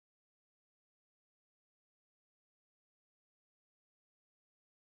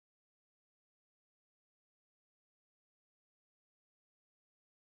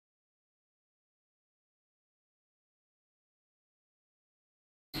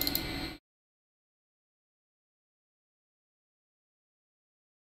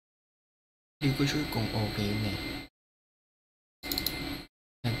Hindi ko sure kung okay na eh.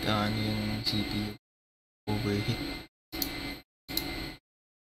 Nagkaano yung CPU overheat.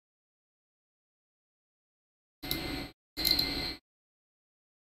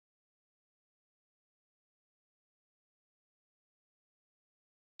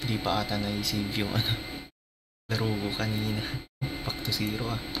 Hindi pa ata na-save yung laro ko kanina. Back to zero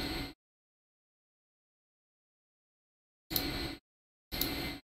ah.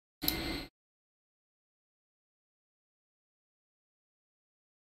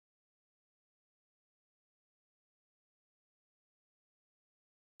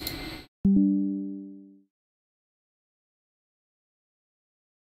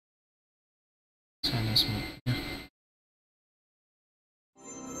 Sana smooth na.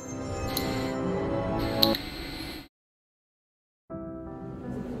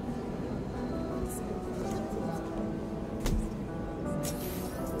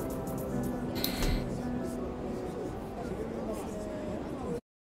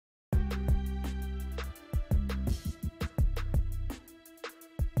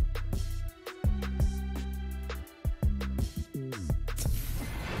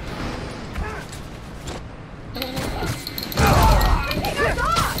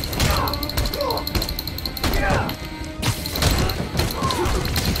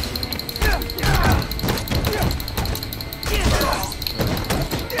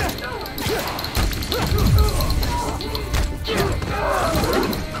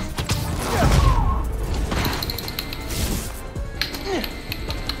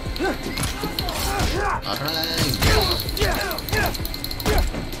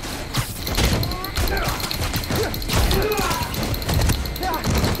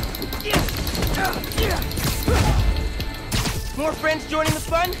 More friends joining the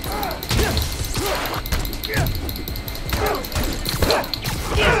fun?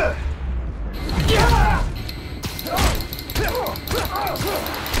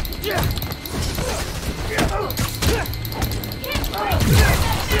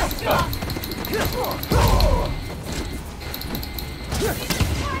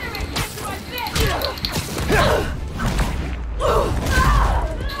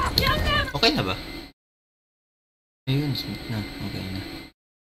 Okay na ba? Ayun, smooth na. Okay na.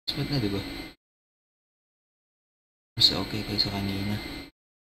 Smooth na, diba? Mas okay kaysa kanina.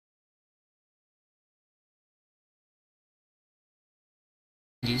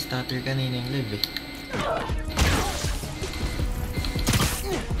 Hindi starter kanina yung live eh.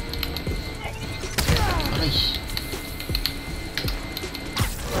 Aray!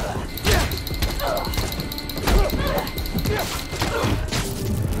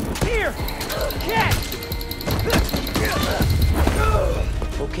 Here! Catch!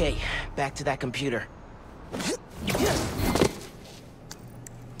 Okay, back to that computer.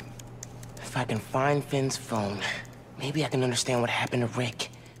 If I can find Finn's phone, maybe I can understand what happened to Rick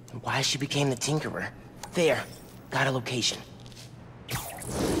and why she became the Tinkerer. There, got a location.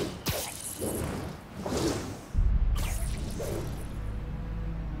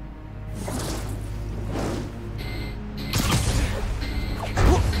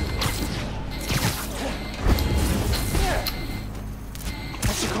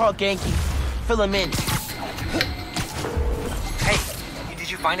 Call Genki. Fill him in. Hey,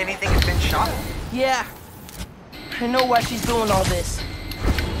 did you find anything that's been shot? Yeah. I know why she's doing all this.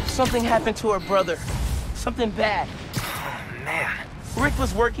 Something happened to her brother. Something bad. Oh, man. Rick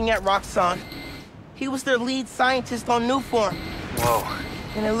was working at Roxxon. He was their lead scientist on Newform. Whoa.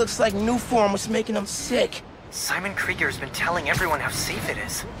 And it looks like Newform was making him sick. Simon Krieger's been telling everyone how safe it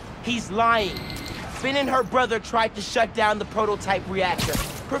is. He's lying. Finn and her brother tried to shut down the prototype reactor.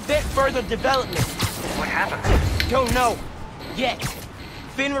 Prevent further development. What happened? Don't know. Yet.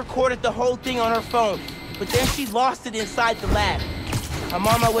 Finn recorded the whole thing on her phone, but then she lost it inside the lab. I'm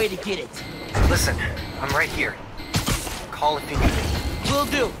on my way to get it. Listen, I'm right here. Call if you need me. Will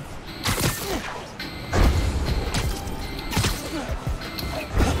do.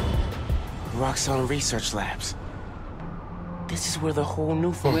 Roxxon Research Labs. This is where the whole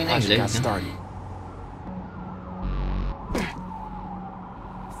Newform project got started.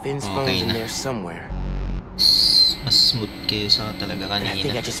 Finn's phone's in there somewhere. Mas smooth kaysa talaga kanina. I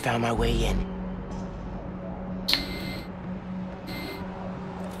think I just found my way in.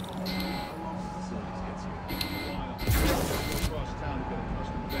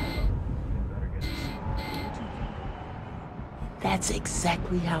 That's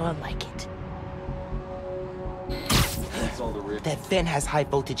exactly how I like it. That vent has high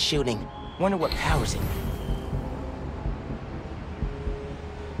voltage shielding. Wonder what powers it.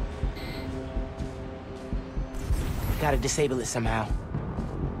 Gotta disable it somehow.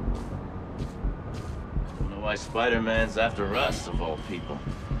 Why Spider-Man's after us, of all people.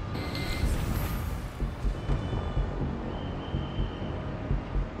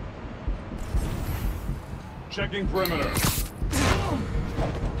 Checking perimeter.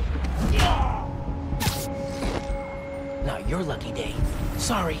 Not your lucky day.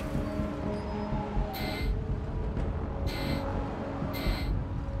 Sorry.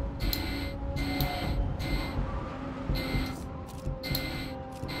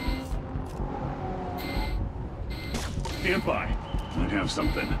 Stand by. Might have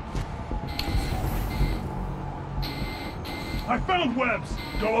something. I found webs!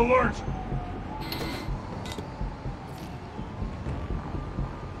 Go alert!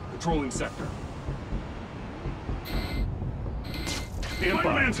 Patrolling sector.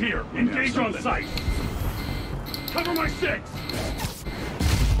 Spider-Man's here! Engage on sight! Cover my six!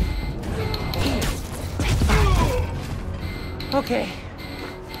 Okay.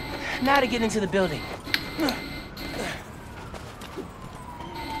 Now to get into the building.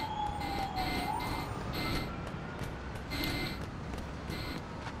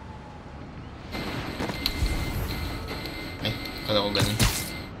 Ay, kala ko ganun.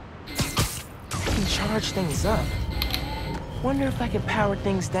 I can charge things up. Wonder if I can power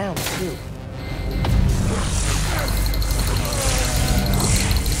things down too.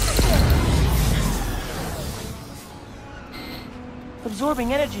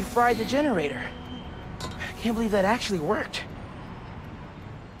 Absorbing energy fried the generator. I can't believe that actually worked.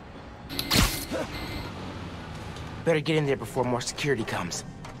 Better get in there before more security comes.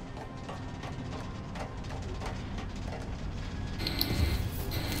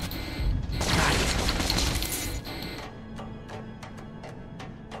 Got it.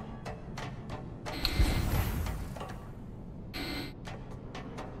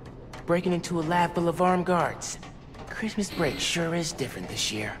 Breaking into a lab full of armed guards. Christmas break sure is different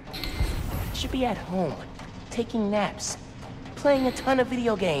this year. Should be at home, taking naps, playing a ton of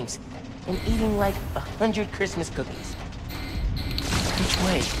video games, and eating like 100 Christmas cookies. Which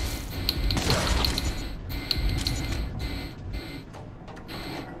way?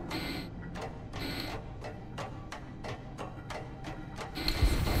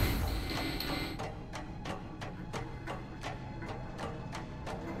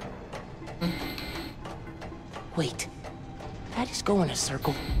 Wait, that is go in a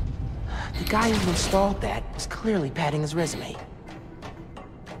circle. The guy who installed that was clearly padding his resume.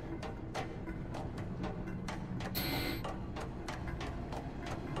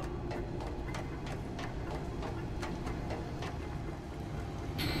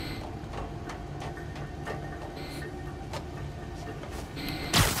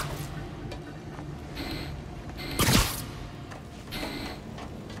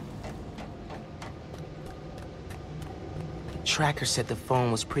 Tracker said the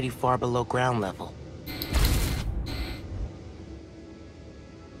phone was pretty far below ground level.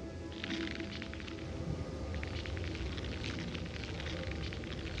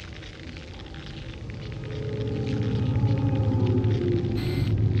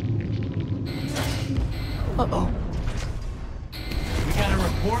 Uh-oh. We got a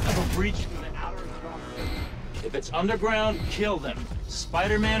report of a breach from the outer structure. If it's underground, kill them.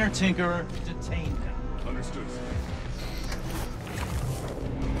 Spider-Man or Tinkerer, detain them. Understood.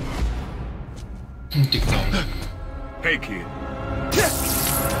 Hey, kid.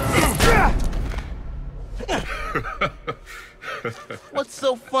 What's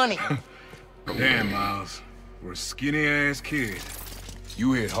so funny? Damn, Miles. We're a skinny-ass kid.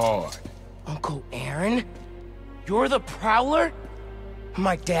 You hit hard. Uncle Aaron? You're the Prowler?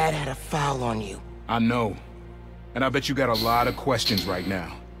 My dad had a foul on you. I know. And I bet you got a lot of questions right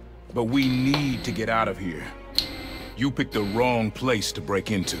now. But we need to get out of here. You picked the wrong place to break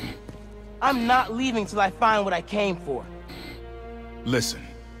into. I'm not leaving till I find what I came for. Listen,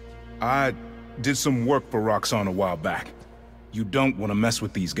 I did some work for Roxxon a while back. You don't want to mess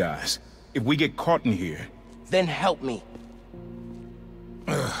with these guys. If we get caught in here... Then help me.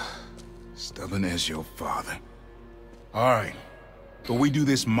 Stubborn as your father. All right, but we do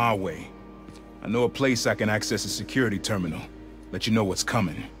this my way. I know a place I can access a security terminal. Let you know what's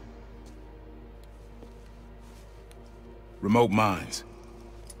coming. Remote mines.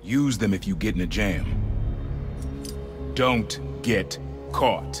 Use them if you get in a jam. Don't get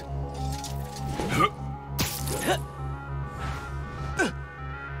caught.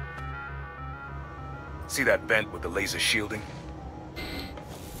 See that vent with the laser shielding?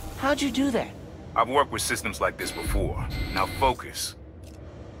 How'd you do that? I've worked with systems like this before. Now focus.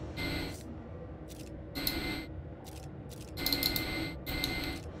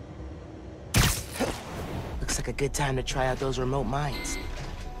 Looks like a good time to try out those remote mines.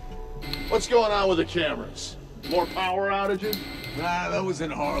 What's going on with the cameras? More power outages? Nah, that was in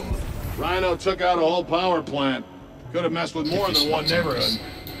Harlem. Rhino took out a whole power plant. Could have messed with more than one neighborhood.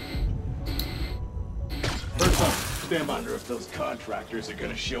 First up, stand by. I wonder if those contractors are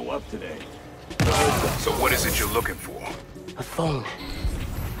gonna show up today. So what is it you're looking for? A phone.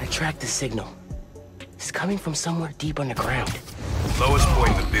 I tracked the signal. It's coming from somewhere deep underground. Lowest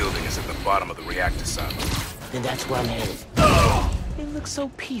point in the building is at the bottom of the reactor silo. Then that's where I'm headed. It looks so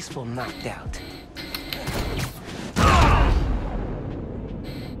peaceful knocked out.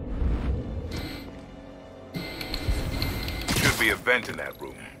 Should be a vent in that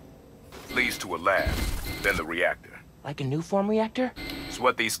room. Leads to a lab, then the reactor. Like a new form reactor? It's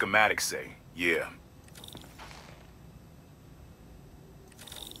what these schematics say, yeah.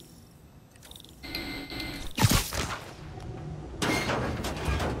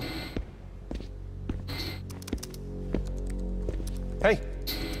 Hey,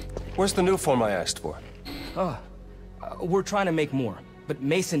 where's the new form I asked for? We're trying to make more, but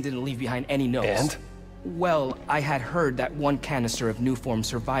Mason didn't leave behind any notes. And? Well, I had heard that one canister of new form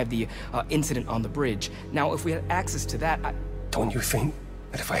survived the incident on the bridge. Now, if we had access to that, Don't you think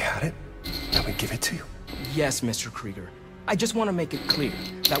that if I had it, I would give it to you? Yes, Mr. Krieger. I just want to make it clear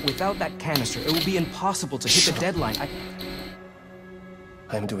that without that canister, it would be impossible to hit the deadline.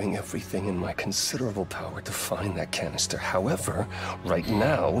 I'm doing everything in my considerable power to find that canister. However, right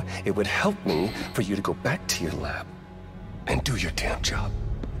now, it would help me for you to go back to your lab and do your damn job.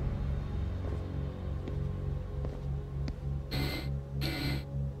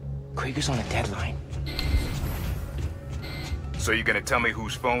 Krieger's on a deadline. So you gonna tell me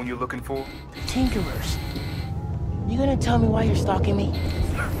whose phone you're looking for? Tinkerers. You gonna tell me why you're stalking me?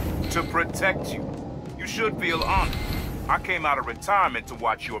 To protect you. You should feel honored. I came out of retirement to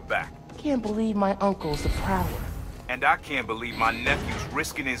watch your back. Can't believe my uncle's the prowler. And I can't believe my nephew's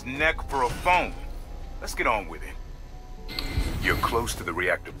risking his neck for a phone. Let's get on with it. You're close to the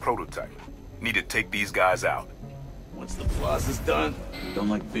reactor prototype. Need to take these guys out. Once the plaza's done, don't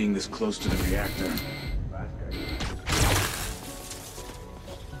like being this close to the reactor.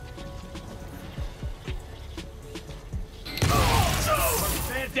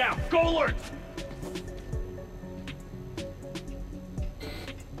 Stand down! Go alert!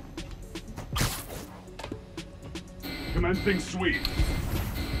 Commencing sweep.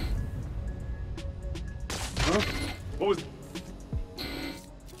 Huh? What was...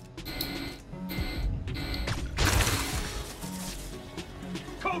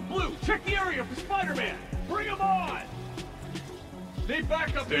 Code Blue, check the area for SpiderMan! Bring him on! Need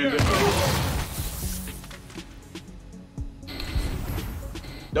backup here!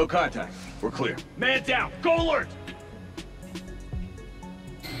 No contact. We're clear. Man down! Go alert!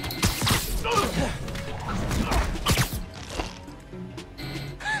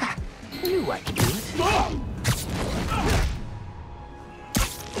 Knew I could do it.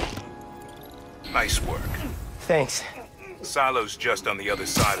 Nice work. Thanks. Silo's just on the other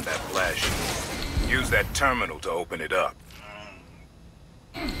side of that blast chute. Use that terminal to open it up.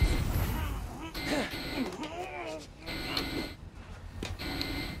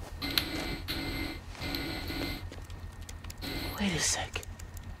 Wait a sec.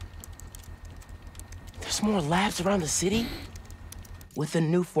 There's more labs around the city? With a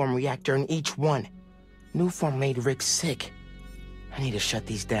new form reactor in each one. New form made Rick sick. I need to shut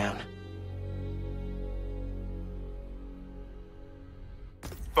these down.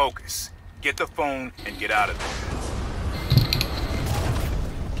 Focus. Get the phone and get out of there.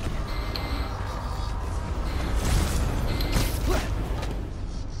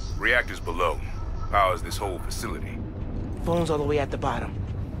 Reactor's below. Powers this whole facility. Phone's all the way at the bottom.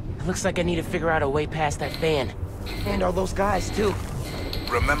 It looks like I need to figure out a way past that fan. And all those guys, too.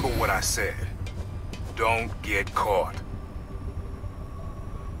 Remember what I said. Don't get caught.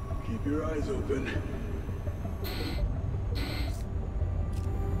 Keep your eyes open.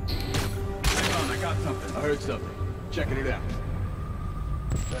 Hang on, I got something. I heard something. Checking it out.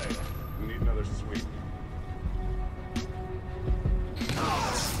 Hey, we need another sweep.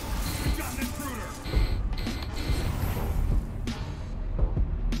 We got an intruder!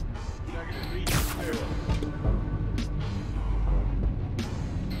 Negative reach zero.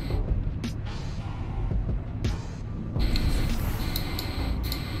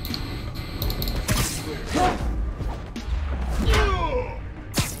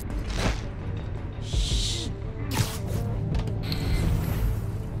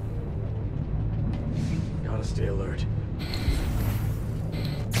 Gotta stay alert.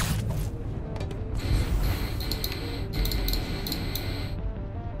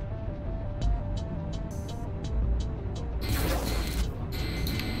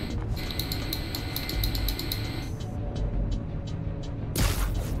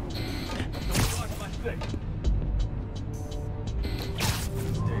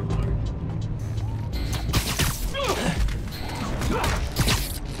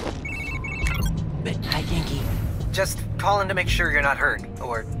 just calling to make sure you're not hurt,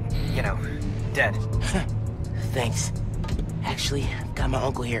 or, you know, dead. Thanks. Actually, got my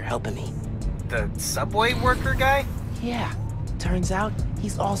uncle here helping me. The subway worker guy? Yeah. Turns out,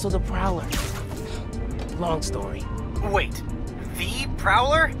 he's also the Prowler. Long story. Wait, the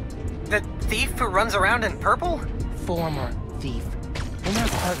Prowler? The thief who runs around in purple? Former thief. We're not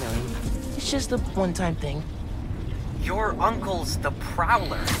partnering. It's just a one-time thing. Your uncle's the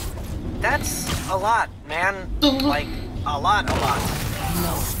Prowler. That's a lot, man. Like, a lot.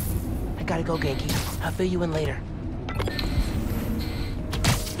 No. I gotta go, Genki. I'll fill you in later.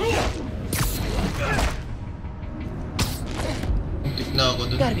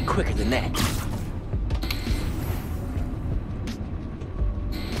 Gotta be quicker than that.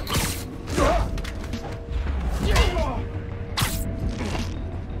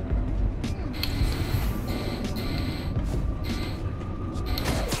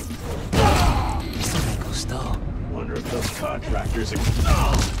 Wonder if those contractors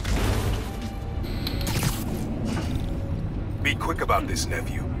Be quick about this,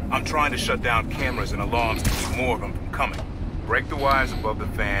 nephew. I'm trying to shut down cameras and alarms to keep more of them from coming. Break the wires above the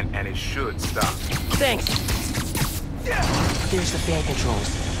fan and it should stop. Thanks. There's the fan controls.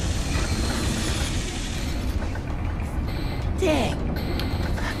 Dang.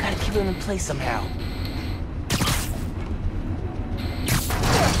 I gotta keep them in place somehow.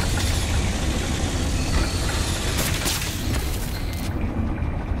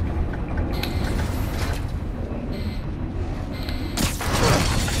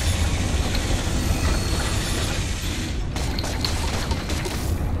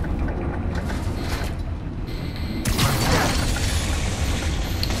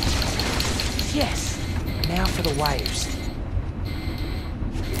 Yes. Now for the wires.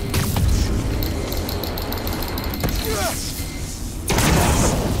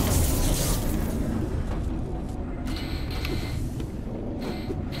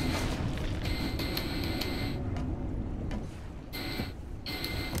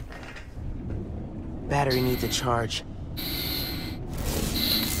 Battery needs a charge.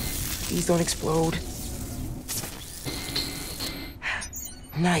 Please don't explode.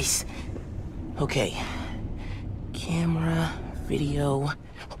 Nice. Okay. Camera, video.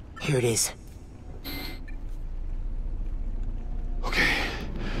 Here it is. Okay.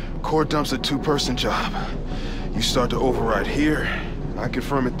 Core dump's a two-person job. You start to override here, I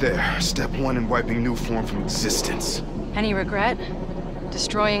confirm it there. Step 1 in wiping new form from existence. Any regret?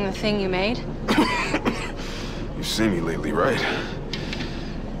 Destroying the thing you made? You've seen me lately, right?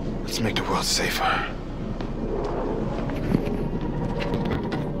 Let's make the world safer.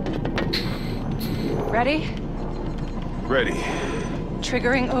 Ready? Ready.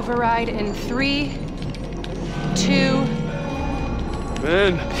 Triggering override in 3, 2...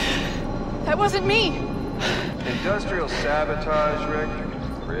 Ben! That wasn't me! Industrial sabotage, Rick?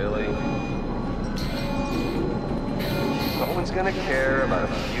 Really? No one's gonna care about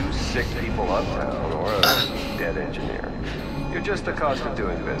a few sick people uptown or a dead engineer. You're just the cost of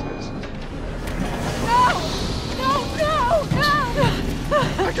doing business. No! No, no, no!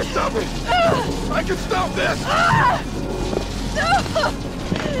 I can stop it! I can stop this! No!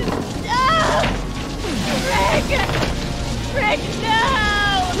 Rick! Rick, no!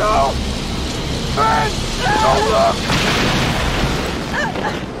 No! Ben! Don't look!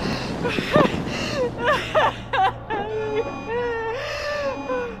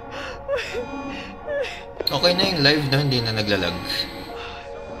 Okay na yung live na, hindi na naglalag.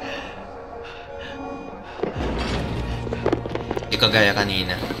 Di kagaya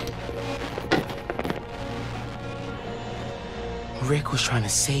kanina. Rick was trying to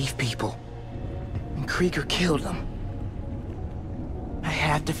save people, and Krieger killed them. I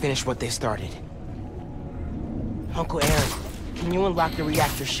have to finish what they started. Uncle Aaron, can you unlock the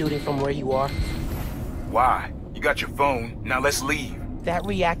reactor shooting from where you are? Why? You got your phone. Now let's leave. That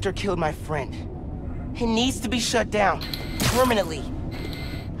reactor killed my friend. It needs to be shut down. Permanently.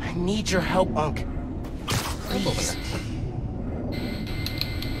 I need your help, Unc. Please.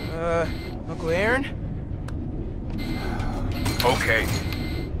 Uncle Aaron? Okay.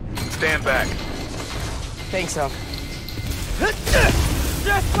 Stand back. Thanks, Unc.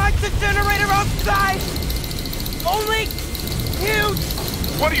 Just like the generator outside! Only huge!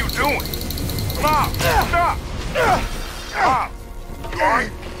 What are you doing? Mom! Stop! Mom! You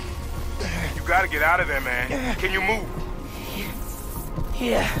alright? You gotta get out of there, man. Can you move?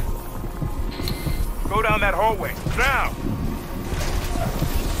 Yeah. Go down that hallway. Now!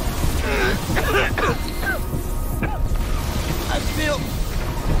 I feel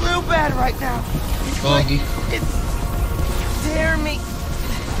real bad right now. It's like it's tearing me.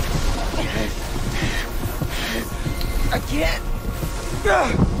 I can't.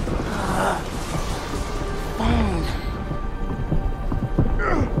 Phone.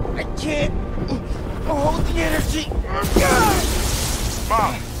 I can't hold the energy.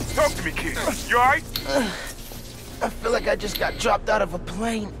 Mom, talk to me, kid. You alright? I feel like I just got dropped out of a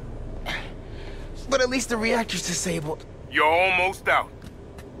plane. But at least the reactor's disabled. You're almost out.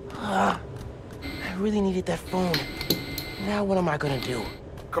 I really needed that phone. Now what am I gonna do?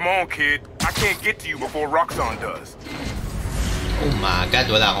 Come on, kid. I can't get to you before Roxxon does. Oh my god,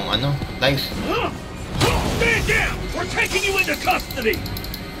 wala akong ano, life. Stand down! We're taking you into custody!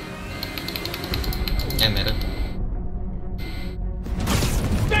 Meron.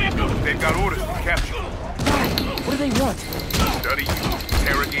 They've got orders to capture you. What do they want? Study you,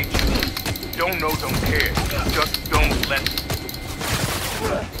 interrogate you. Don't know, don't care. Just don't let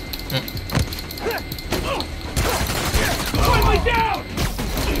them. Finally down!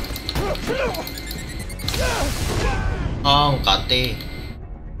 Ang kate.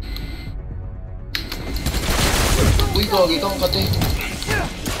 Uy, gagi kang kate.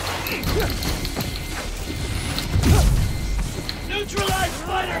 Neutralize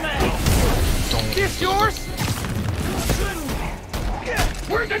SpiderMan! This yours?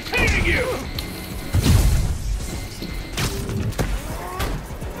 We're detaining you!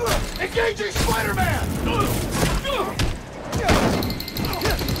 Engaging SpiderMan!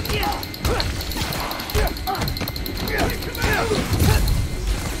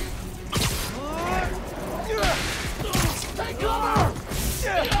 Take cover!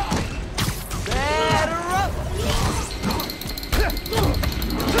 Batter up!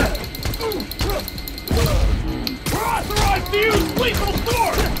 We're authorized to use lethal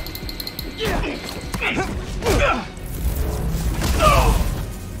force!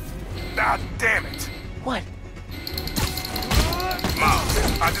 Ah, damn it. What? Mom,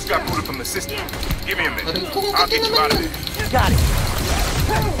 I just got booted from the system. Give me a minute. I'll get you out of there. Got it.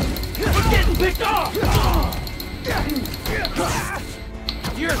 We're getting picked off!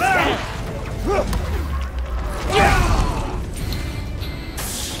 You're dead.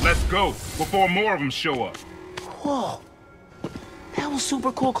 Let's go, before more of them show up. Whoa. That was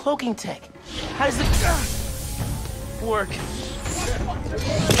super cool cloaking tech. How does it work?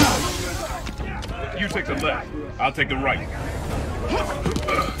 You take the left, I'll take the right.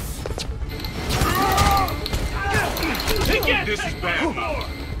 This is bad, Mom.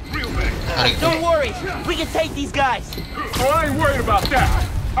 Real bad. Don't worry. We can take these guys. Oh, I ain't worried about that.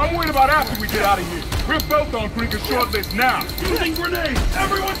 I'm worried about after we get out of here. We're both on pretty good short list now. Using grenades!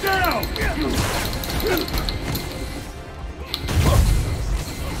 Everyone down!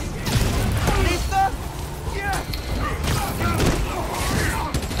 Lisa?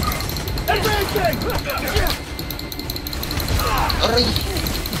 Advancing! Aray!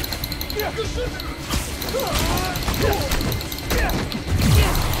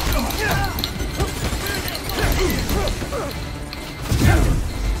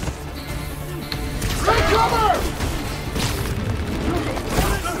 Take cover!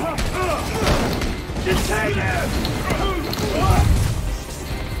 Detain him!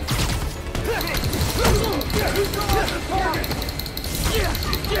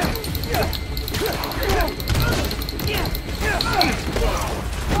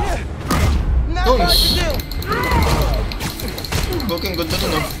 Not much to do. Booking good to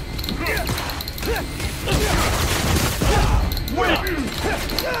know.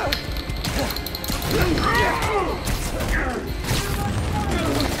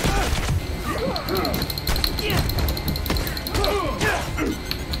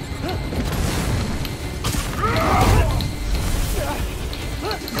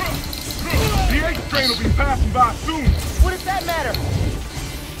 The 8th train will be passing by soon. What does that matter?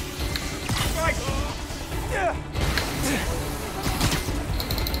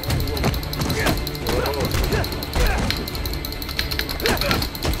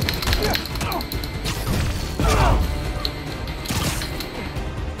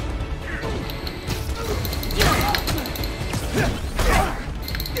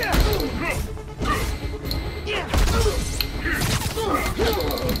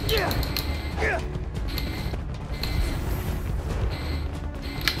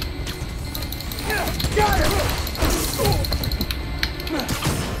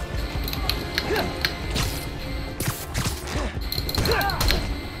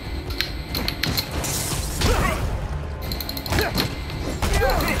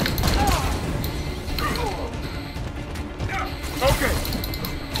 Okay.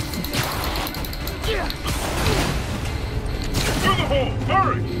 Through the hole,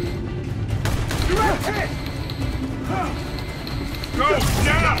 hurry! Direct hit! Go,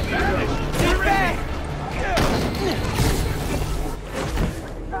 now! Get back!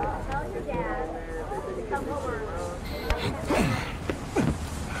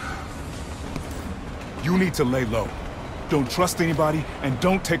 You need to lay low. Don't trust anybody, and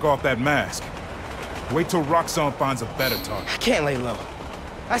don't take off that mask. Wait till Roxxon finds a better target. I can't lay low.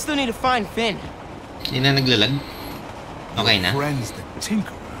 I still need to find Finn. Hindi na naglalag. Okay na. Friends the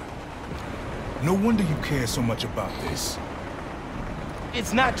Tinkerer. No wonder you care so much about this.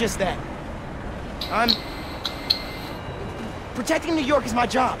 It's not just that. Protecting New York is my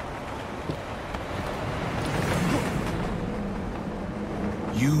job.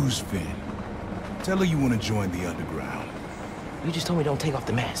 Use Finn. Tell her you want to join the underground. You just told me don't take off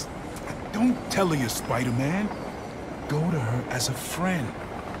the mask. Don't tell her you're Spider-Man. Go to her as a friend.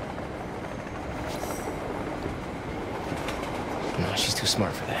 No, she's too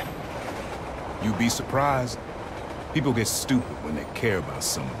smart for that. You'd be surprised. People get stupid when they care about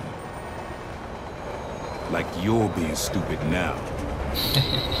someone. Like you're being stupid now.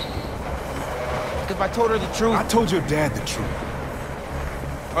 If I told her the truth... I told your dad the truth.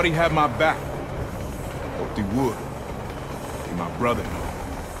 Thought he had my back. Hoped he would. And my brother knew.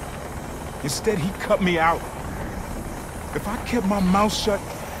 Instead, he cut me out. If I kept my mouth shut,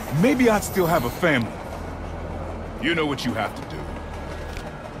 maybe I'd still have a family. You know what you have to do.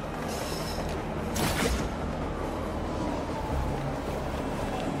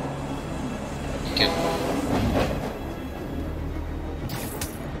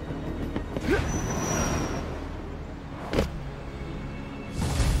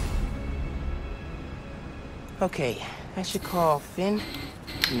 Okay, I should call Finn.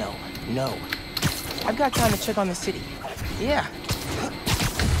 No. I've got time to check on the city. Yeah.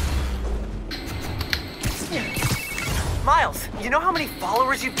 Miles, you know how many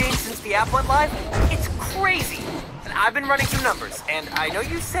followers you've gained since the app went live? It's crazy. And I've been running some numbers, and I know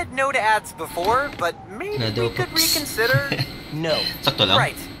you said no to ads before, but maybe we could reconsider. No.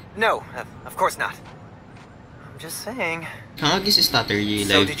 Right. No, of course not. I'm just saying. So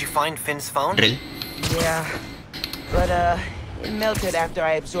did you find Finn's phone? Yeah. But, it melted after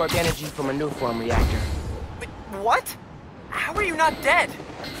I absorbed energy from a Nuform reactor. Wait, what? How are you not dead?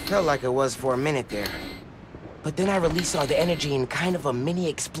 Felt like it was for a minute there. But then I released all the energy in kind of a mini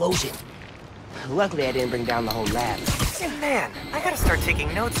explosion. Luckily, I didn't bring down the whole lab. Man, I gotta start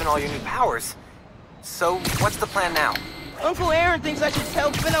taking notes on all your new powers. So, what's the plan now? Uncle Aaron thinks I should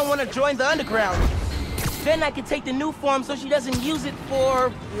tell Finn I want to join the underground. Then I can take the Nuform so she doesn't use it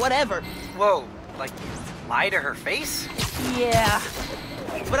for whatever. Whoa, like lie to her face? Yeah,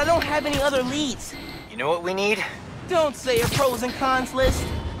 but I don't have any other leads. You know what we need? Don't say a pros and cons list.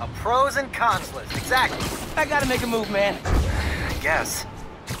 A pros and cons list, exactly. I gotta make a move, man. I guess.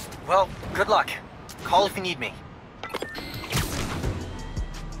 Well, good luck. Call if you need me.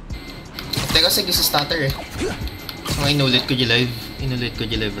 Teka, sige sa starter eh. So, inulit ko yung live. Inulit ko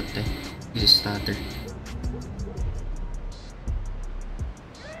yung live at yung starter.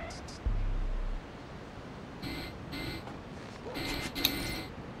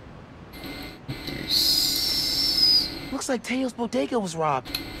 Looks like Teo's bodega was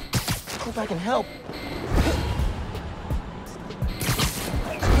robbed. Hope I can help.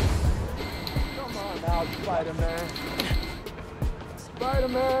 Come on now, Spider-Man.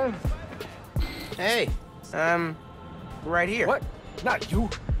 Spider-Man. Hey, right here. What? Not you.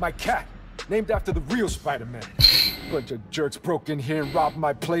 My cat. Named after the real Spider-Man. Bunch of jerks broke in here and robbed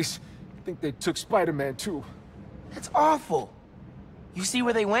my place. Think they took Spider-Man too. That's awful. You see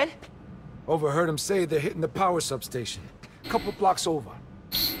where they went? Overheard them say they're hitting the power substation. Couple blocks over.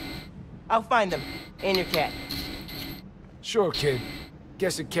 I'll find them. And your cat. Sure, kid.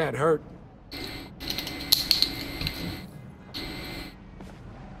 Guess it can't hurt.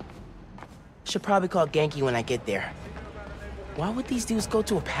 Should probably call Genki when I get there. Why would these dudes go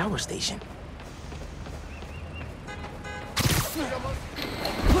to a power station?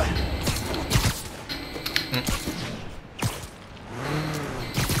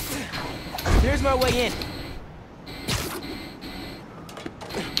 Here's my way in.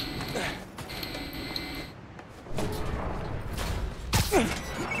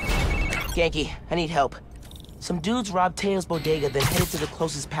 Genki, I need help. Some dudes robbed Teo's bodega, then headed to the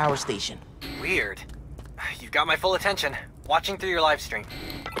closest power station. Weird. You've got my full attention. Watching through your live stream.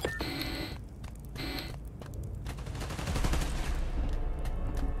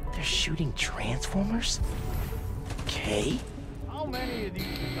 They're shooting transformers? Okay. How many of these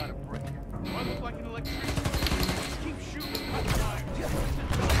you gotta break? Do I look like an electrician? Just keep shooting.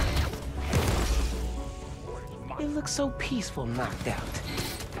 It looks so peaceful knocked out.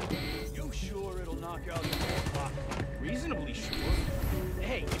 You sure it'll knock out the whole block? Reasonably sure.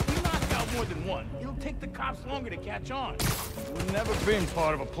 Hey, if we knock out more than one, it'll take the cops longer to catch on. You've never been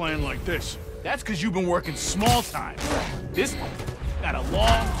part of a plan like this. That's because you've been working small time. This got a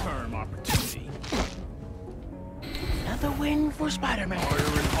long-term opportunity. Another win for Spider-Man. Harder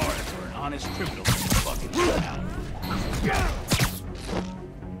and harder for an honest criminal to fucking get out.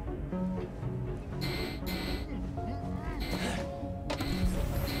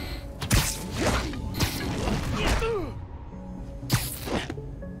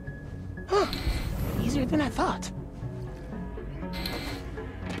 Huh. Easier than I thought.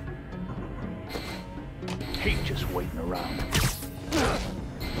 Hate just waiting around.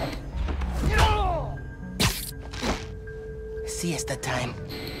 Siesta time.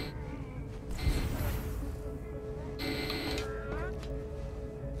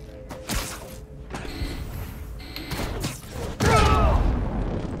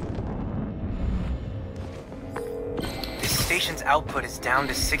 This station's output is down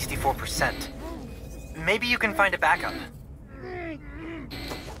to 64%. Maybe you can find a backup.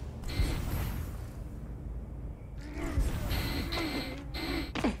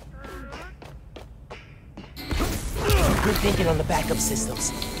 Good thinking on the backup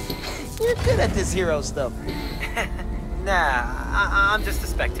systems. You're good at this hero stuff. Nah, I'm just a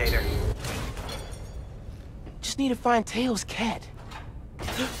spectator. Just need to find Tails' cat.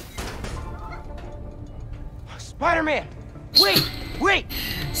 Spider-Man! Wait! Wait!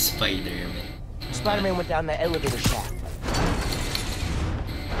 Spider-Man. Spider-Man went down that elevator shaft.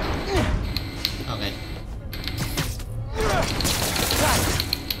 Okay.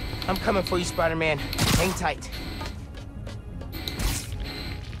 I'm coming for you, Spider-Man. Hang tight.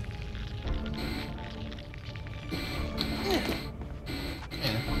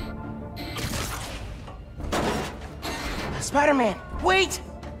 Spider-Man, wait!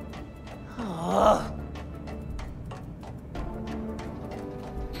 Oh.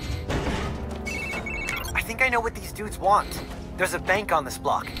 I think I know what these dudes want. There's a bank on this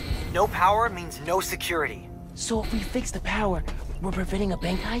block. No power means no security. So if we fix the power, we're preventing a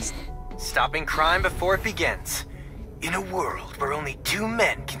bank heist? Stopping crime before it begins. In a world where only two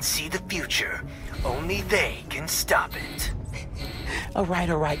men can see the future, only they can stop it. All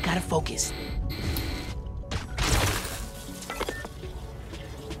right, gotta focus.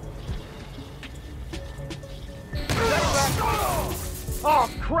 Oh,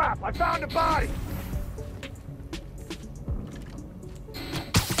 crap! I found a body!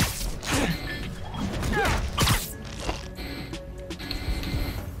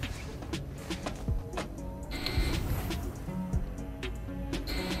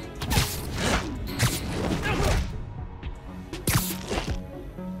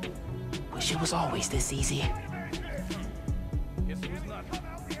 Wish it was always this easy.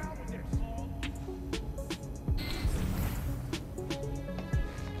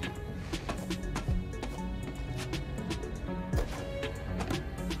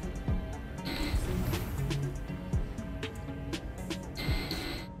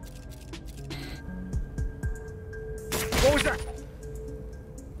 What was that?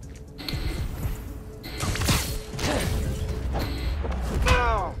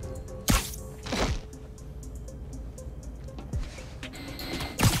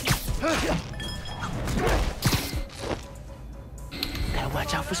 Gotta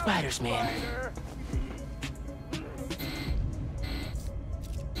watch out for spiders, man.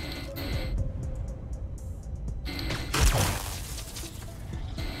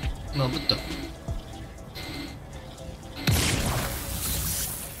 Mabot to.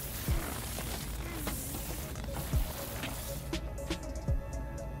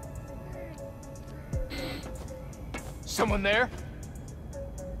 Someone there?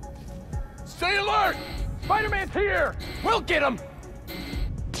 Stay alert! Spider-Man's here! We'll get him!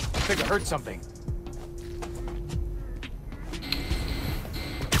 I think I heard something.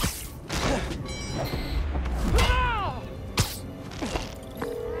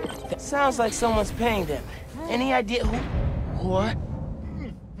 Sounds like someone's paying them. Any idea who? What?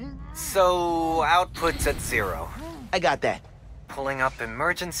 So, output's at 0. I got that. Pulling up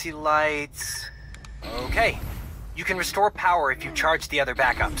emergency lights. Okay. You can restore power if you charge the other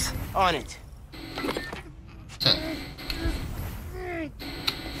backups. On it.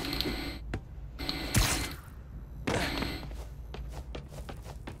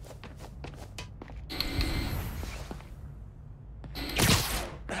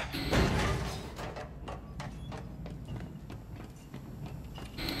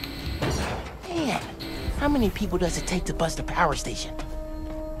 Man, how many people does it take to bust a power station?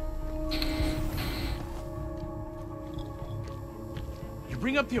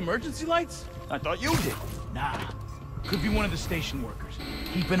 Bring up the emergency lights? I thought you did. Nah. Could be one of the station workers.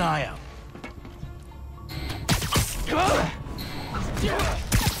 Keep an eye out.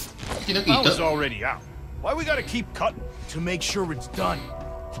 Power's already out. Why we gotta keep cutting? To make sure it's done.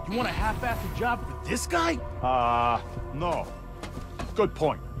 You want a half-assed job with this guy? No. Good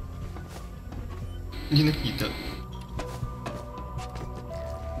point. Hindi nakita.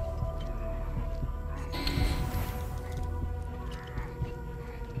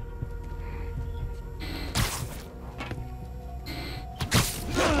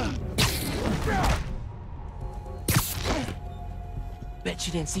 Bet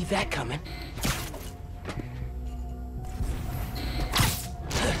you didn't see that coming.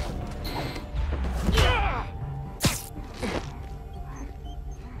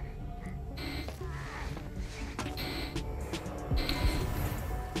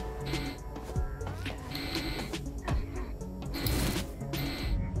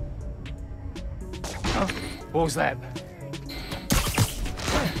 What was that?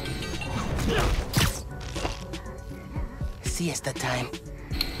 Siesta time.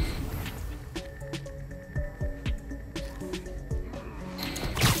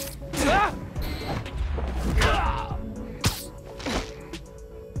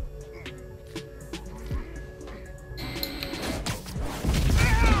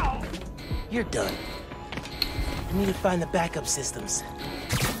 You're done. I need to find the backup systems.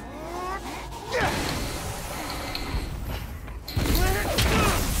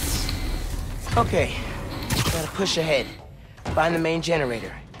 Okay, gotta push ahead. Find the main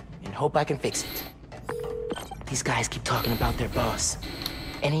generator, and hope I can fix it. These guys keep talking about their boss.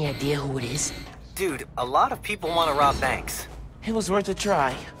 Any idea who it is? Dude, a lot of people want to rob banks. It was worth a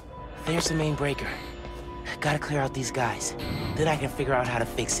try. There's the main breaker. Gotta clear out these guys. Then I can figure out how to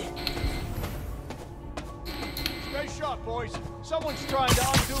fix it. Stay sharp, boys. Someone's trying to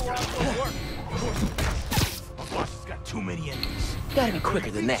undo our good work. My boss has got too many enemies. Gotta be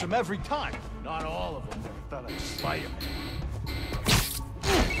quicker than that. Them every time. Not all of them. Never thought I'd Spider-Man.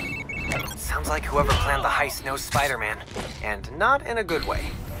 Sounds like whoever planned the heist knows Spider-Man, and not in a good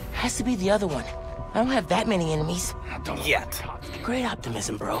way. Has to be the other one. I don't have that many enemies. Yet. Great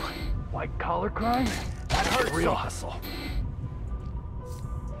optimism, bro. White-collar crime? That hurts. Real hustle.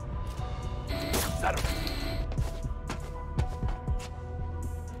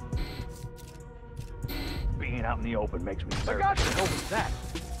 Being out in the open makes me nervous. I got you. What was that?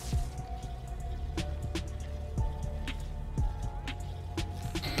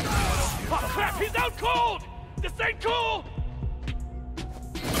 Oh crap, he's out cold! This ain't cool!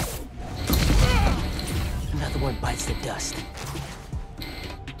 Another one bites the dust.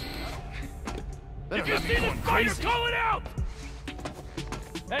 If you see the spider, call it out!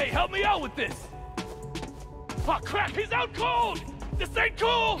 Hey, help me out with this! Oh crap, he's out cold! This ain't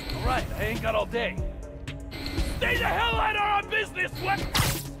cool! Alright, I ain't got all day. Stay the hell out of our business, what?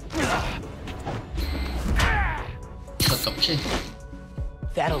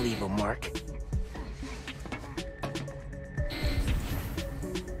 That'll leave a mark.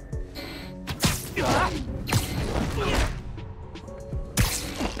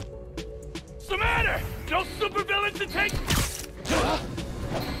 What's the matter? No supervillains to take...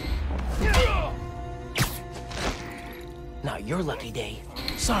 Not your lucky day.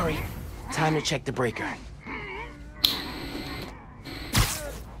 Sorry. Time to check the breaker.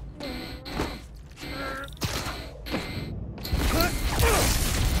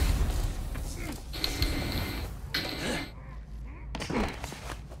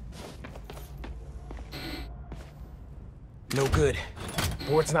 No good.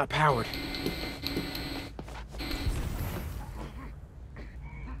 Board's not powered.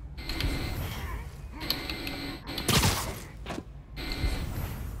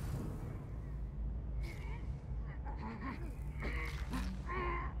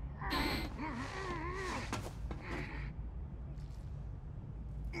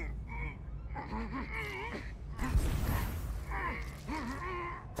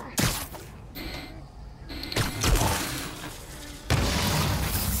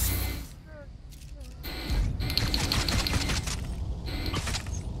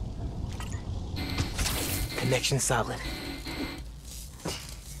 Connection solid.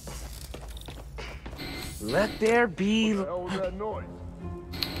 Let there be... What the hell was that noise?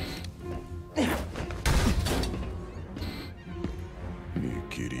 Hey,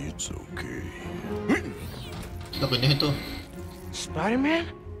 kitty, it's okay. Laki na ito. Spider-Man?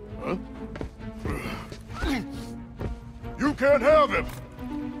 Huh? You can't have him!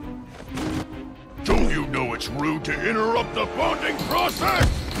 Don't you know it's rude to interrupt the bonding process?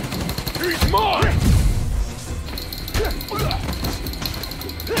 He's mine!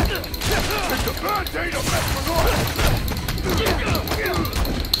 It's a bad day to mess with us!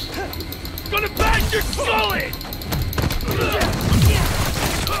 Gonna bash your skull in!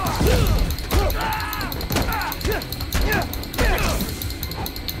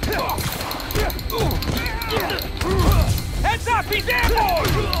 up! He's airborne!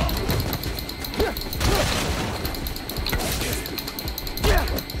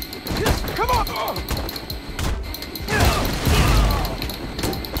 Come on!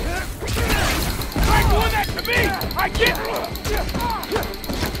 Try doing that to me! I get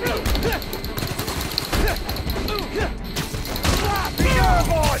the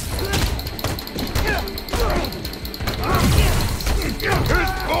airborne! His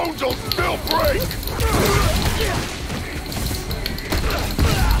bones will still break!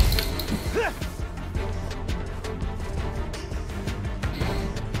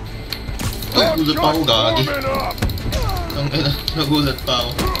 Nagulat pa ako, gagi. Nagulat pa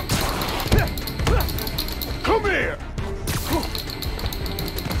ako. Come here!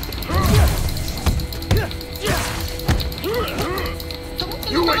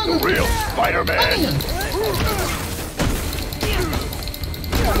 You ain't the real Spider-Man!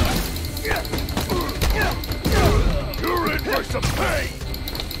 You're in for some pain!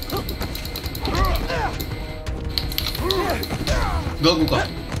 Gago ka.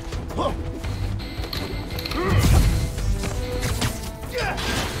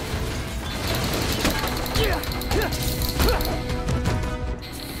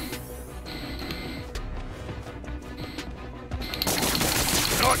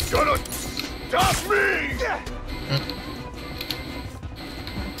 Not gonna stop me!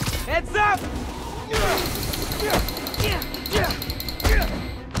 Heads up!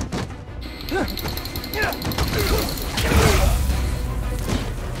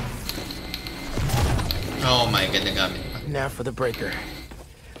 Oh my god, nagamit pa. Now for the breaker.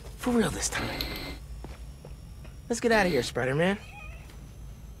 For real this time. Let's get out of here, Spider-Man.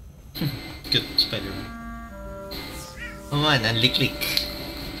 Good Spider-Man. Oh man, nanliklik.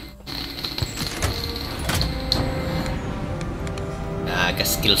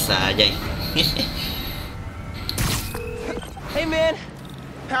 Gaskill sa Jay. Hey man,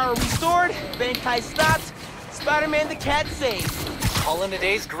 power restored, Bankai stopped, Spider-Man the cat saved. All in a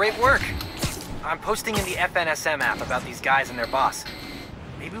day's great work. I'm posting in the FNSM app about these guys and their boss.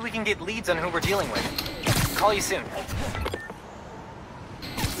 Maybe we can get leads on who we're dealing with. Call you soon.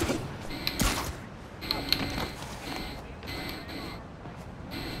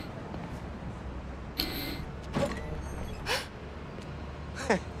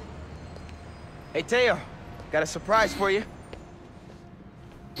 Hey Teo, got a surprise for you.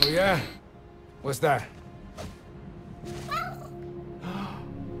 Oh yeah? What's that?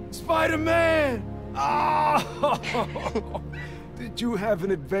 Spider-Man! Oh! Did you have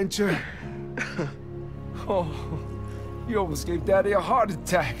an adventure? Oh, you almost gave Daddy a heart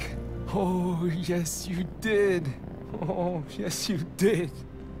attack. Oh, yes you did. Oh, yes you did.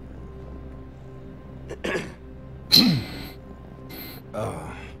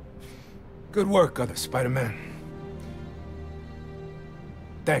 Good work, other Spider-Man.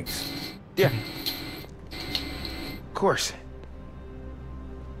 Thanks. Yeah. Of course.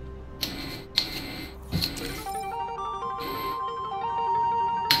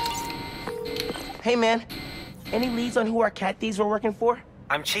 Hey man, any leads on who our cat thieves were working for?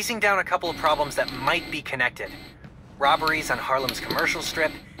 I'm chasing down a couple of problems that might be connected. Robberies on Harlem's commercial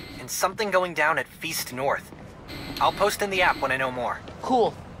strip, and something going down at Feast North. I'll post in the app when I know more.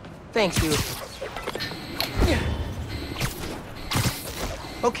 Cool. Thanks, dude.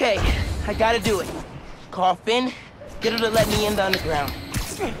 Okay, I gotta do it. Call Finn, get her to let me in the underground.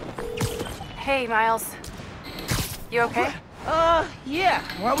 Hey, Miles. You okay? Yeah.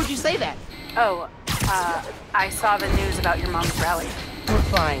 Why would you say that? Oh, I saw the news about your mom's rally. We're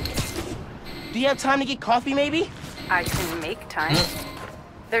fine. Do you have time to get coffee, maybe? I can make time.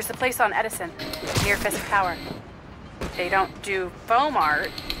 There's a place on Edison, near Fisk Tower. They don't do foam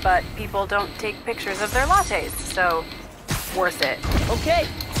art, but people don't take pictures of their lattes, so worth it. Okay,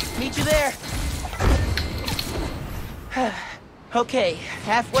 meet you there. Okay,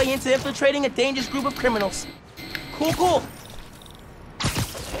 halfway into infiltrating a dangerous group of criminals. Cool, cool.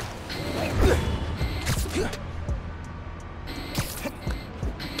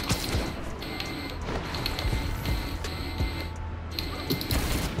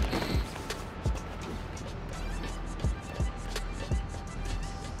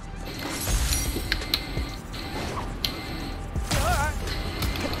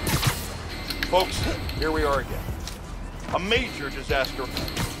 Folks, here we are again. A major disaster.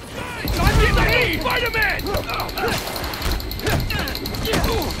 Spider-Man!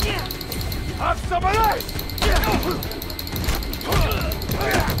 Have some of this!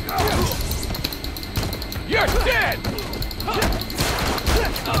 You're dead!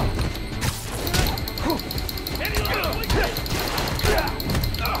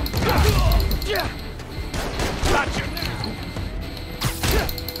 Gotcha!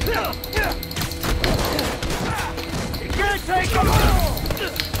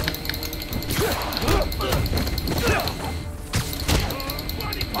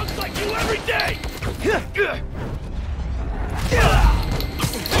 every day!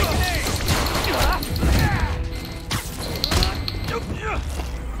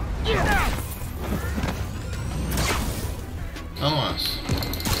 Vamos.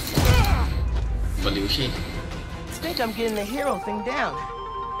 Baliw siya eh. I think I'm getting the hero thing down.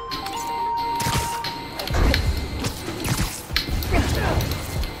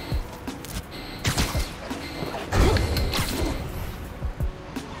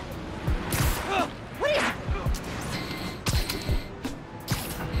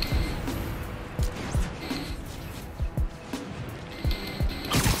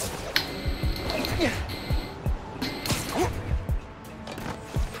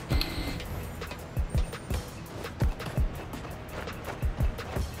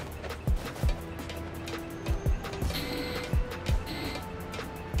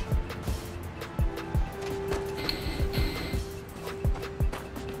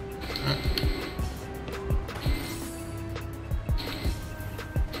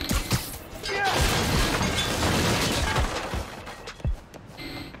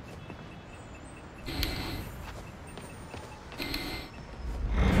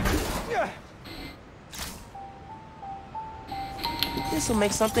 This'll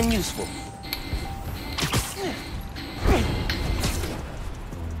make something useful.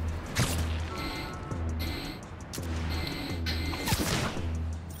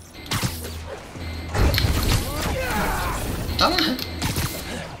 Tama.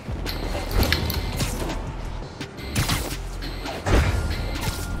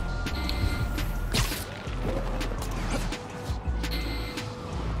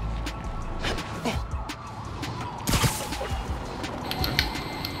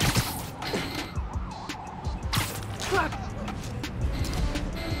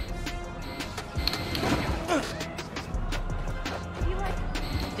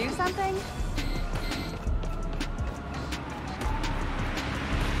 Do something?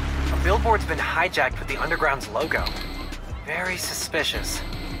 A billboard's been hijacked with the Underground's logo. Very suspicious.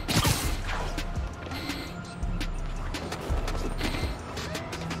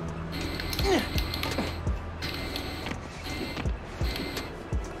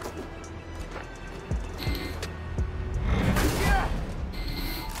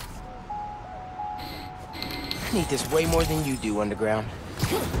 I need this way more than you do, Underground.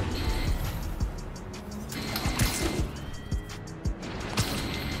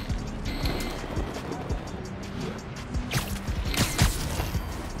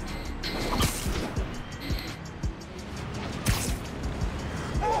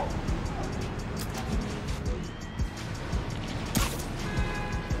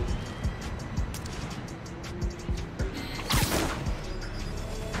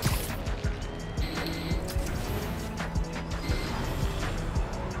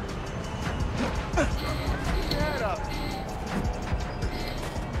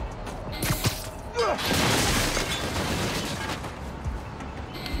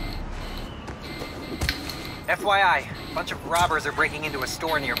 FYI, a bunch of robbers are breaking into a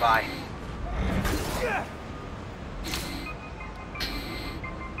store nearby.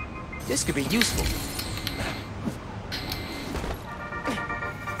 This could be useful.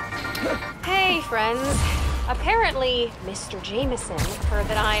 Hey, friends. Apparently, Mr. Jameson heard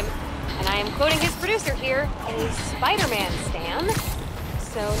that I'm, and I am quoting his producer here, a SpiderMan stan.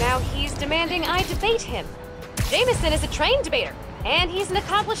 So now he's demanding I debate him. Jameson is a trained debater, and he's an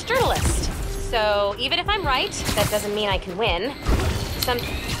accomplished journalist. So even if I'm right, that doesn't mean I can win. He's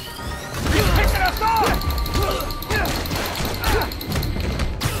picking us off!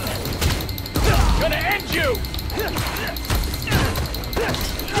 Gonna end you!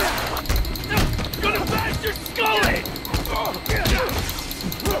 Gonna bash your skull in!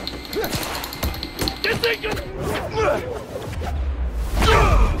 This ain't gonna...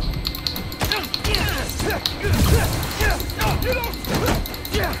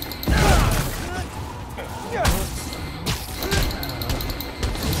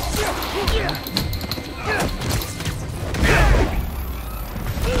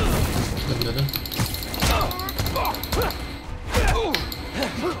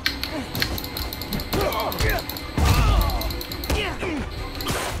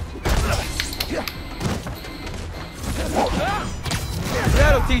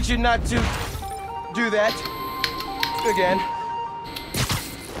 That'll teach you not to do that again.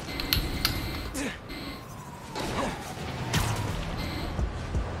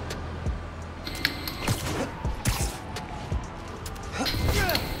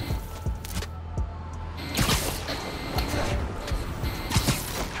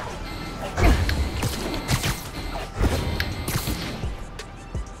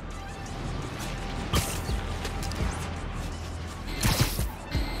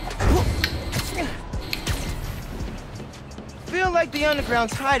 the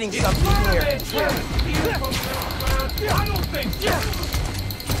underground's hiding something here. I don't think so.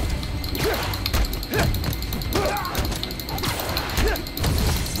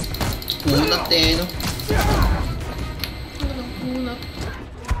 Kunat eh, no? Kunat.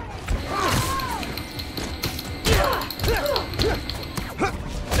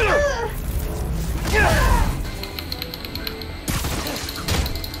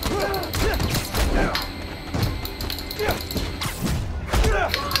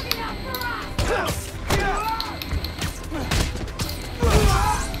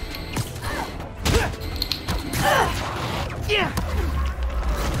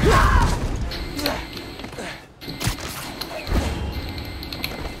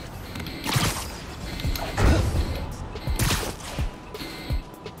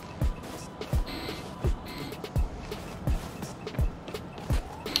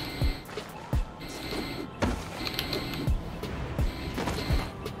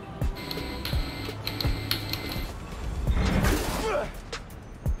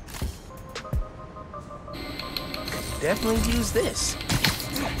 Definitely use this.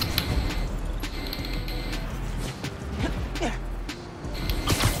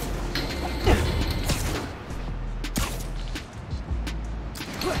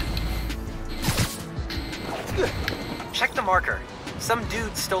 Check the marker. Some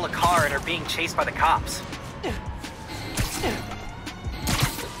dudes stole a car and are being chased by the cops.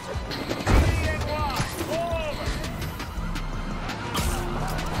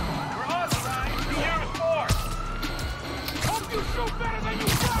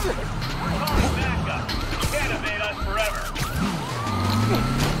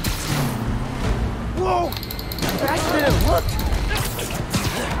 Whoa! I didn't look.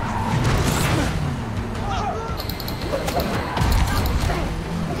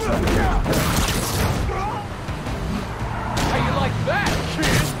 How you like that,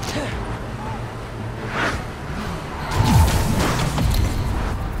 kid?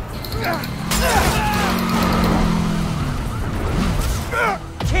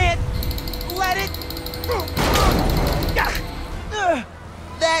 Can't let it.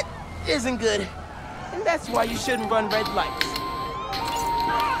 That isn't good. And that's why you shouldn't run red lights.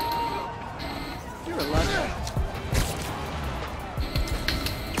 You're a lucky.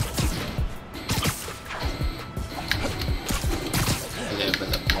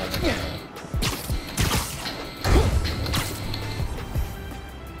 Level up mo na.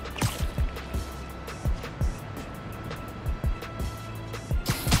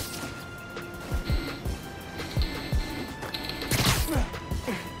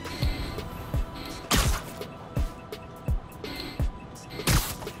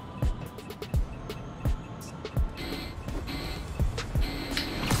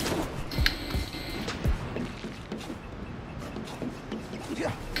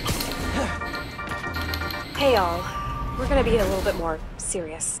 Hey all, we're gonna be a little bit more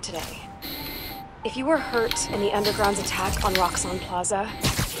serious today. If you were hurt in the Underground's attack on Roxxon Plaza,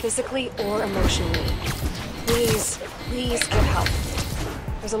 physically or emotionally, please get help.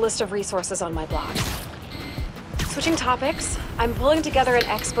 There's a list of resources on my blog. Switching topics, I'm pulling together an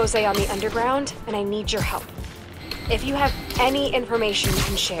expose on the Underground, and I need your help. If you have any information you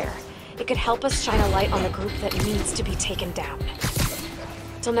can share, it could help us shine a light on the group that needs to be taken down.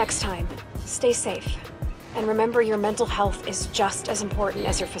 Till next time, stay safe. And remember, your mental health is just as important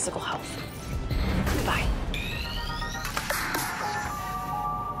as your physical health. Goodbye.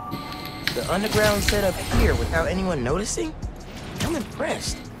 The Underground set up here without anyone noticing? I'm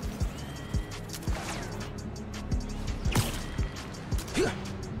impressed.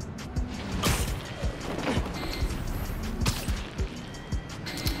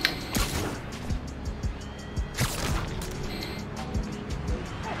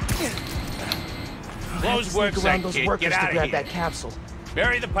 Close work, around those kid. workers Get out to of grab here. that capsule.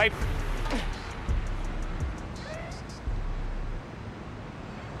 Bury the pipe.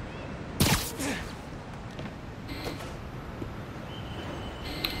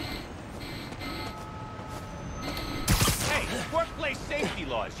 Hey, workplace safety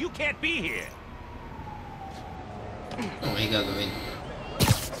laws. You can't be here. Okay, gagawin.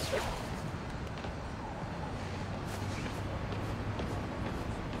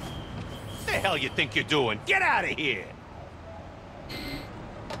 What the hell you think you're doing? Get out of here!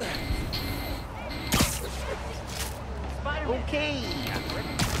 Okay.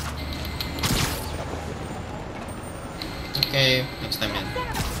 Okay, next time yan.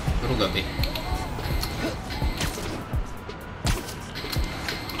 Puro gabi.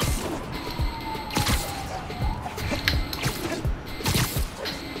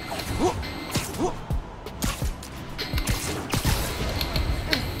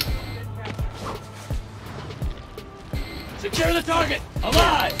 target!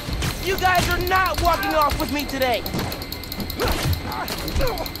 Alive! You guys are not walking off with me today!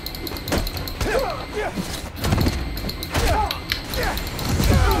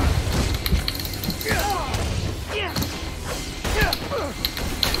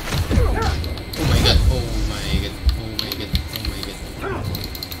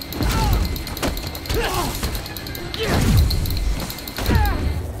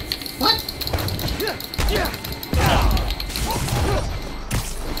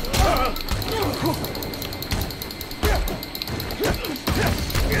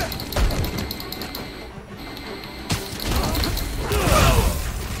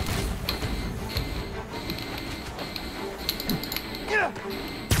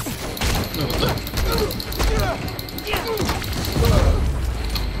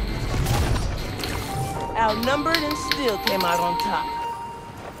 Outnumbered and still came out on top.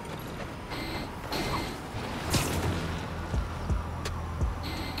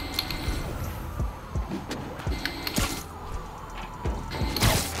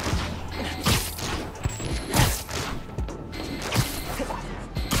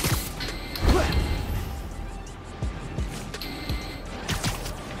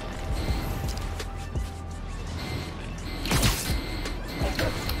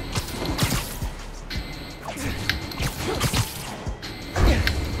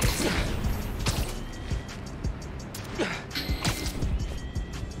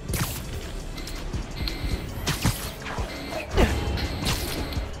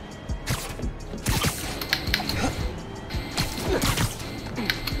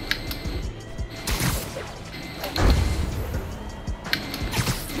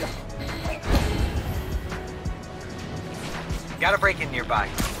 Got a break-in nearby.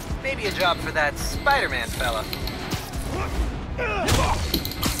 Maybe a job for that SpiderMan fella.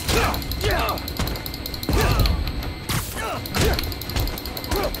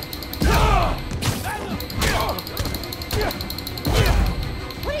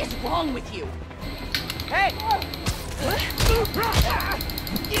 What is wrong with you? Hey!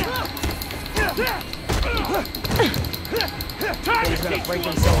 He's gonna break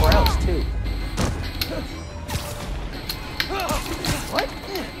in somewhere else, too. What?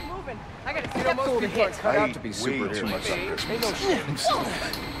 Keep moving. I gotta You know, most people aren't cut out to be Way superheroes. too much on They know shit.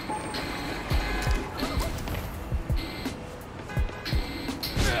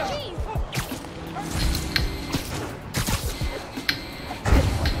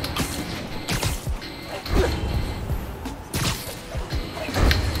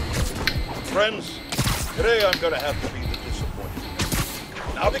 Friends, today I'm gonna have to be the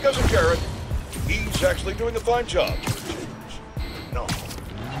disappointment. Not because of Jared. He's actually doing a fine job. No,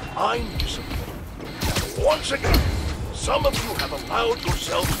 I'm disappointed. Once again, some of you have allowed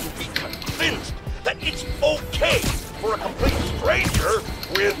yourselves to be convinced that it's okay for a complete stranger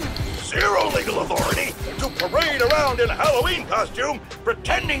with zero legal authority to parade around in a Halloween costume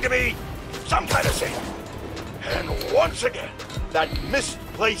pretending to be some kind of saint. And once again, that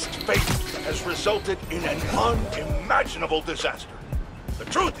misplaced faith has resulted in an unimaginable disaster. The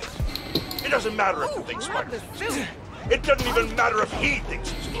truth is, it doesn't matter if you think Spider's evil. It doesn't even matter if he thinks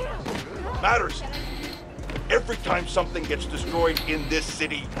he's evil. What matters every time something gets destroyed in this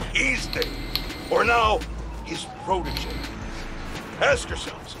city, he's there. Or now, his protege. Ask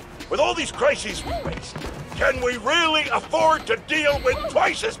yourselves, with all these crises we face, can we really afford to deal with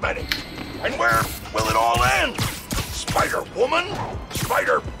twice as many? And where will it all end? Spider-Woman?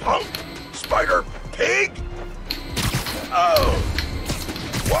 Spider-Punk? Spider-Pig? Oh!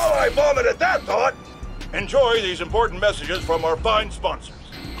 While I vomit at that thought, enjoy these important messages from our fine sponsors.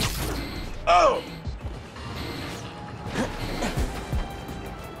 Oh!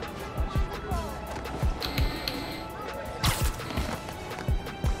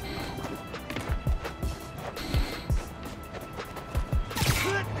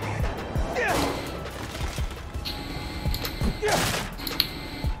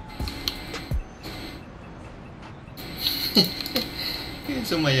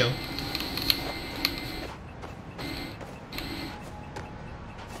 Sumayaw.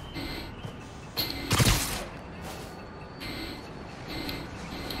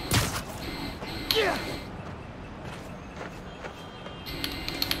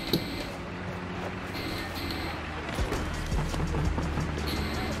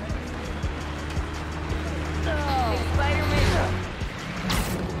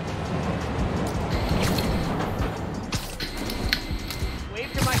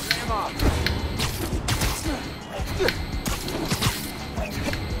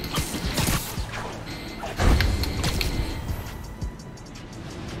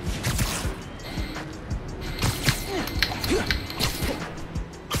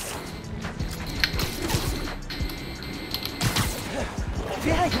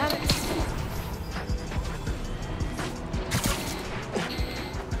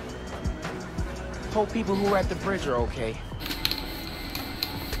 hope people who were at the bridge are okay.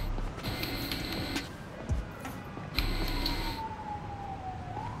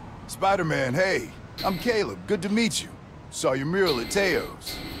 SpiderMan, hey. I'm Caleb. Good to meet you. Saw your mural at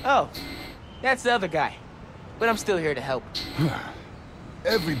Teo's. Oh, that's the other guy. But I'm still here to help.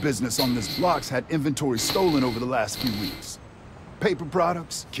 Every business on this block's had inventory stolen over the last few weeks. Paper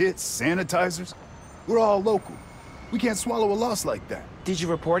products, kits, sanitizers. We're all local. We can't swallow a loss like that. Did you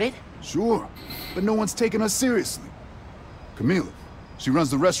report it? Sure, but no one's taking us seriously. Camila, she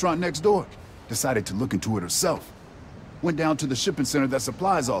runs the restaurant next door. Decided to look into it herself. Went down to the shipping center that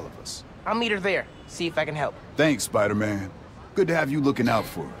supplies all of us. I'll meet her there, see if I can help. Thanks, Spider-Man. Good to have you looking out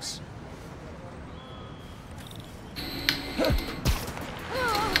for us.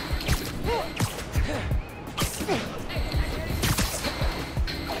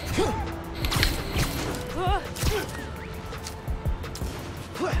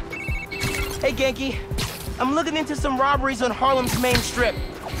 Hey, Genki. I'm looking into some robberies on Harlem's main strip.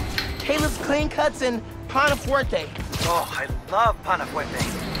 Caleb's Clean Cuts and Pana Fuerte. Oh, I love Pana Fuerte.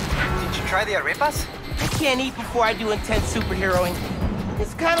 Did you try the arepas? I can't eat before I do intense superheroing.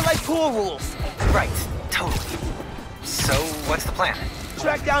 It's kind of like pool rules. Right, totally. So, what's the plan?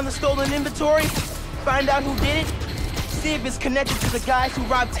 Track down the stolen inventory, find out who did it, see if it's connected to the guys who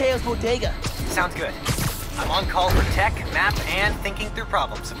robbed Teo's bodega. Sounds good. I'm on call for tech, map, and thinking through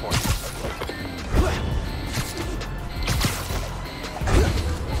problem support.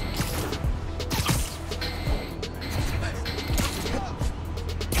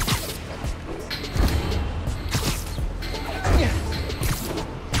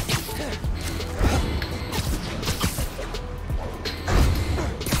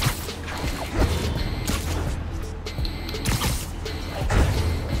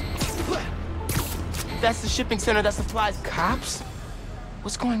 That's the shipping center that supplies cops?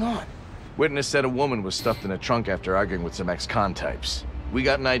 What's going on? Witness said a woman was stuffed in a trunk after arguing with some ex-con types. We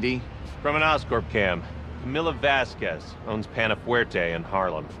got an ID? From an Oscorp cam. Camila Vasquez owns Pana Fuerte in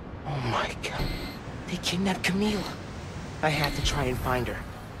Harlem. Oh my god. They kidnapped Camila. I had to try and find her,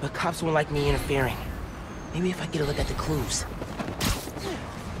 but cops won't like me interfering. Maybe if I get a look at the clues.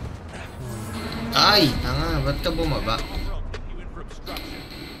 Ay, tanga, ba't ka bumaba?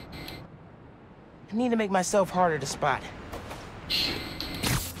 I need to make myself harder to spot.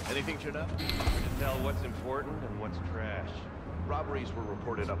 Anything turned up? Hard to tell what's important and what's trash. Robberies were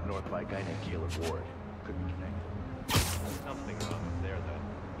reported up north by a guy named Caleb Ward. Could be connected. Something wrong up there,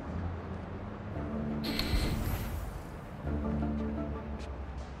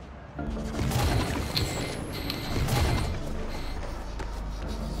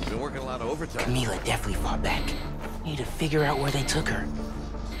 You've been working a lot of overtime. Camila definitely fought back. Need to figure out where they took her.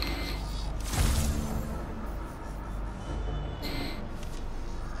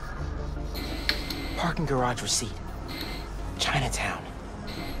 Parking garage receipt. Chinatown.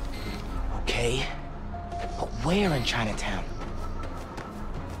 Okay. But where in Chinatown?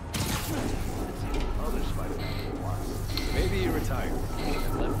 Maybe you retired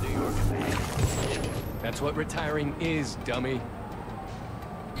and left New York in the hand. That's what retiring is, dummy.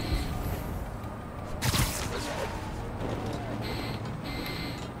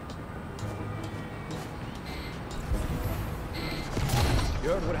 You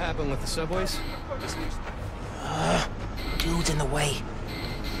heard what happened with the subways? Dude's in the way.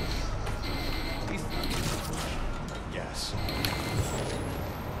 Yes.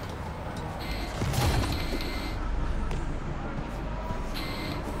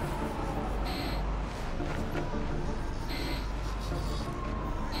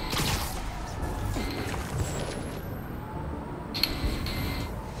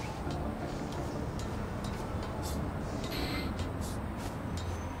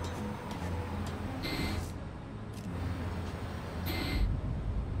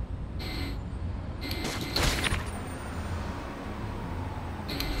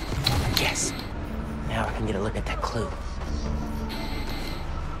 Yes. Now I can get a look at that clue.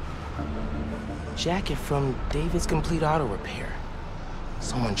 Jacket from David's Complete Auto Repair.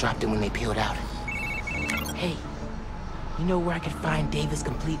 Someone dropped it when they peeled out. Hey, you know where I could find David's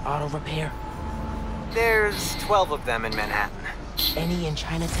Complete Auto Repair? There's 12 of them in Manhattan. Any in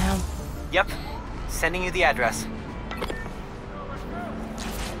Chinatown? Yep. Sending you the address.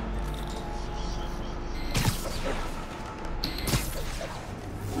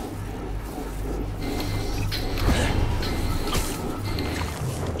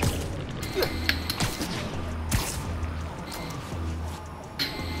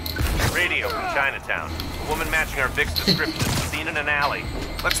 Radio from Chinatown. A woman matching our Vic's description is seen in an alley.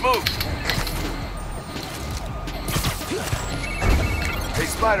 Let's move! Hey,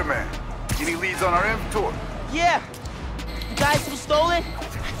 Spider-Man. Any leads on our inventory? Yeah. The guys who stole it,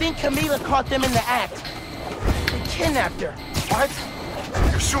 I think Camila caught them in the act. They kidnapped her. What?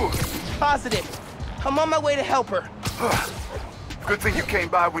 You're sure? Positive. I'm on my way to help her. Good thing you came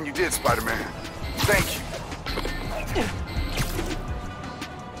by when you did, Spider-Man. Thank you.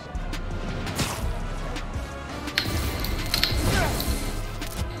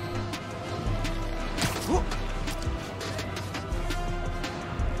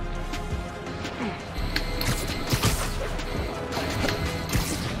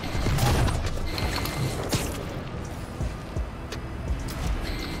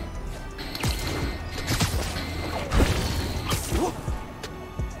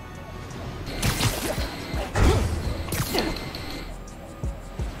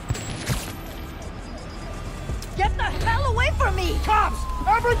 Get the hell away from me! Cops!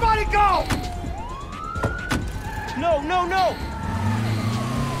 Everybody go! No, no, no!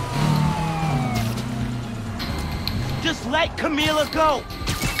 Just let Camila go!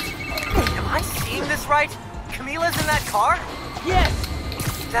 Am I seeing this right? Camila's in that car? Yes!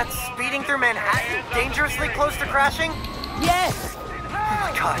 That's speeding through Manhattan, dangerously close to crashing? Yes! Oh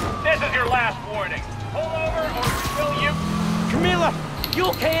my god. This is your last warning. Pull over or will you... Camila, you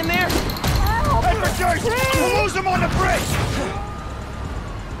okay in there? Hey, for Jersey! We'll lose him on the bridge!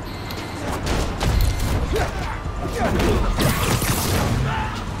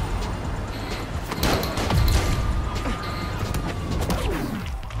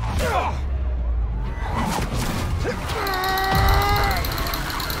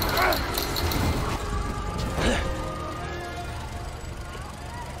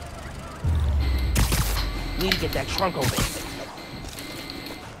 Need to get that trunk open.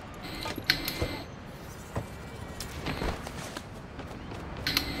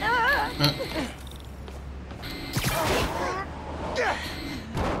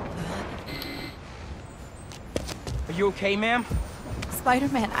 Are you okay, ma'am?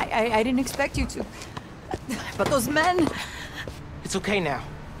 Spider-Man, I didn't expect you to. But those men... It's okay now.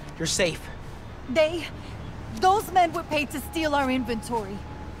 You're safe. Those men were paid to steal our inventory.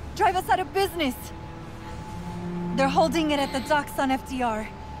 Drive us out of business. They're holding it at the docks on FDR,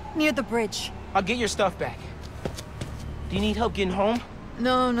 near the bridge. I'll get your stuff back. Do you need help getting home?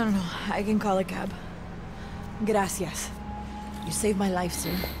 No. I can call a cab. Gracias. You saved my life,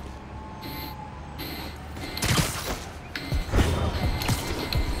 sir.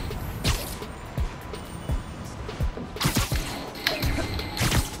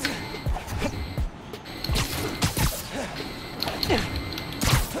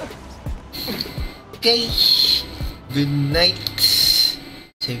 Okay. Good night.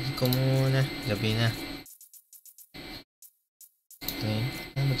 Save ko muna. Gabi na. Okay.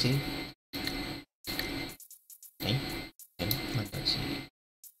 Mag-save. Okay. Mag-save.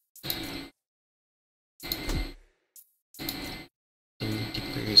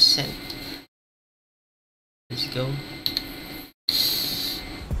 30%. Let's go.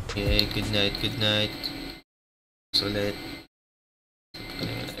 Okay, good night. So let